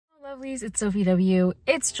Lovelies, it's Sophie W.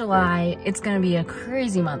 It's July. It's gonna be a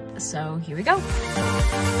crazy month, so here we go.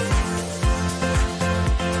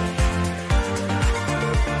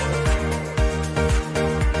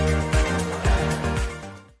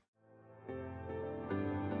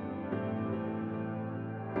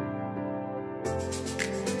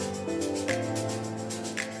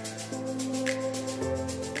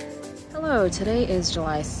 Hello, today is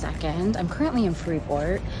July 2nd. I'm currently in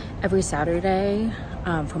Freeport. Every Saturday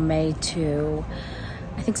from May to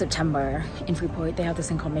I think September in Freeport, they have this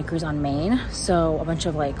thing called Makers on Maine. So a bunch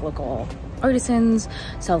of like local artisans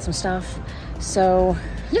sell some stuff. So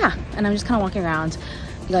yeah, and I'm just kind of walking around.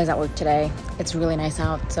 You guys at work today. It's really nice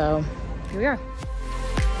out, so here we are.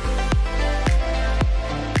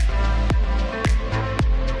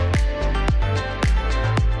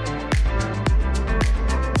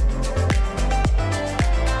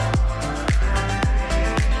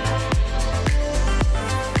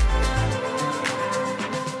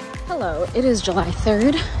 Hello, it is July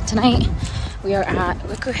 3rd. Tonight we are at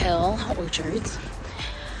Wicker Hill Orchards.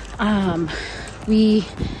 We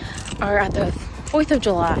are at the 4th of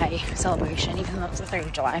July celebration, even though it's the 3rd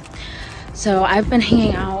of July. So I've been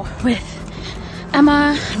hanging out with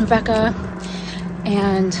Emma and Rebecca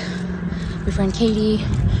and my friend Katie,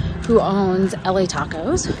 who owns LA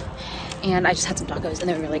Tacos. And I just had some tacos and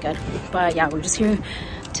they were really good. But yeah, we're just here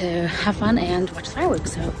to have fun and watch the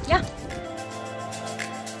fireworks, so yeah.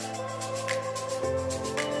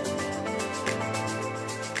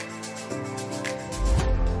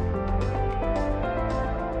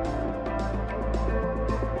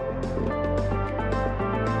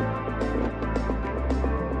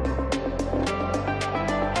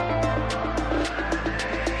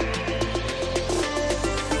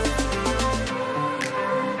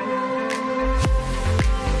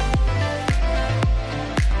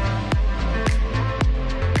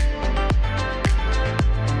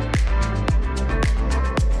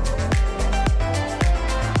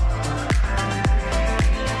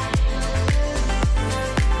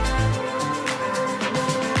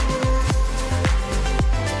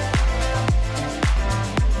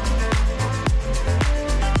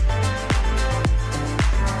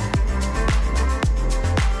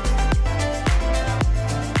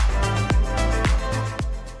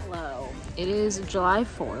 It is July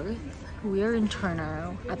 4th. We are in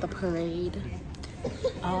Turner at the parade.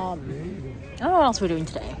 I don't know what else we're doing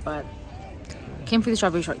today, but came for the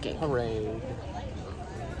strawberry shortcake. Parade.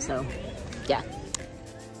 So, yeah.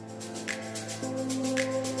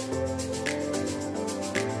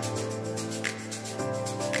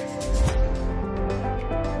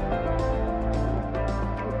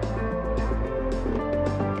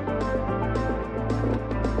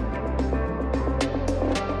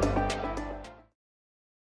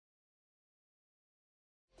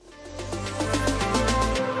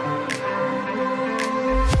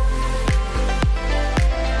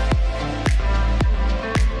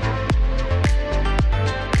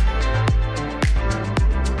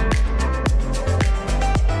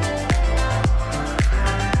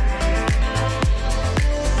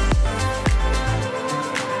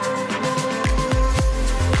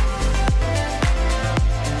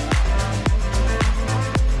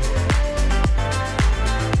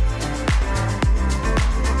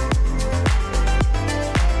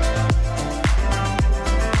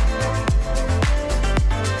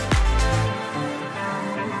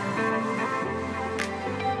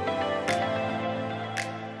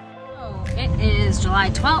 It is July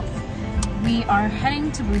 12th. We are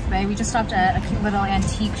heading to Booth Bay. We just stopped at a cute little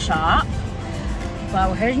antique shop, but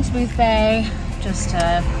we're heading to Booth Bay just to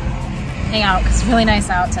hang out because it's really nice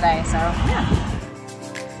out today, so yeah.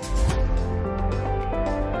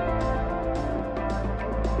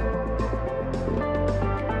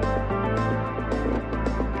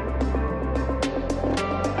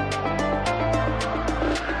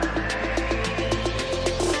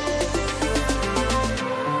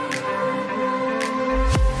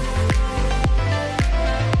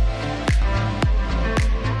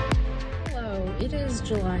 It is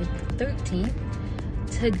July 13th.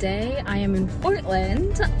 Today I am in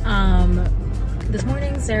Portland. This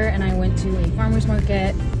morning Sarah and I went to a farmer's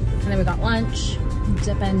market and then we got lunch,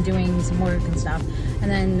 been doing some work and stuff. And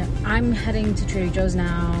then I'm heading to Trader Joe's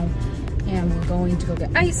now and we're going to go get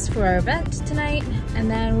ice for our event tonight. And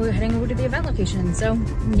then we're heading over to the event location. So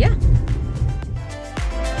yeah.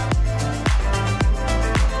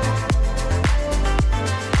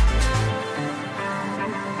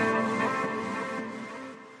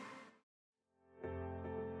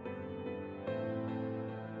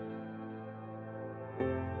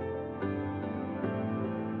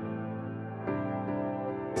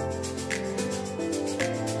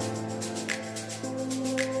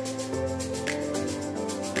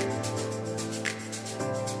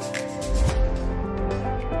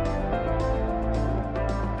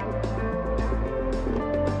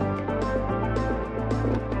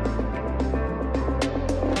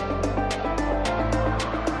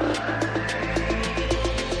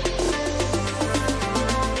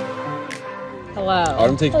 Hello.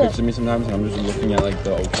 Autumn takes pictures of me sometimes and I'm just looking at like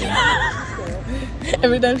the ocean.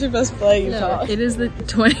 Every time she press play, you talk. It is the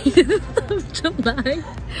 20th of July.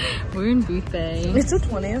 We're in Buffet. It's the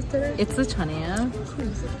 20th today? It's the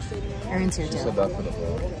 20th. Erin's here too. So that for the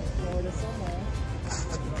whole.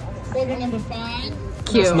 Photo number 5.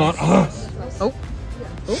 Cute. It's not us. Oh.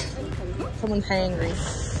 Someone's hangry.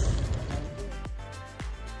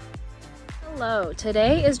 Hello.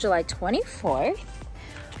 Today is July 24th.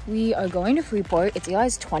 We are going to Freeport. It's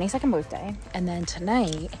Eli's 22nd birthday. And then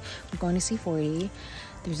tonight, we're going to see 40.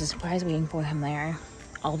 There's a surprise waiting for him there.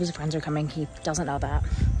 All of his friends are coming. He doesn't know that.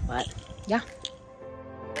 But yeah.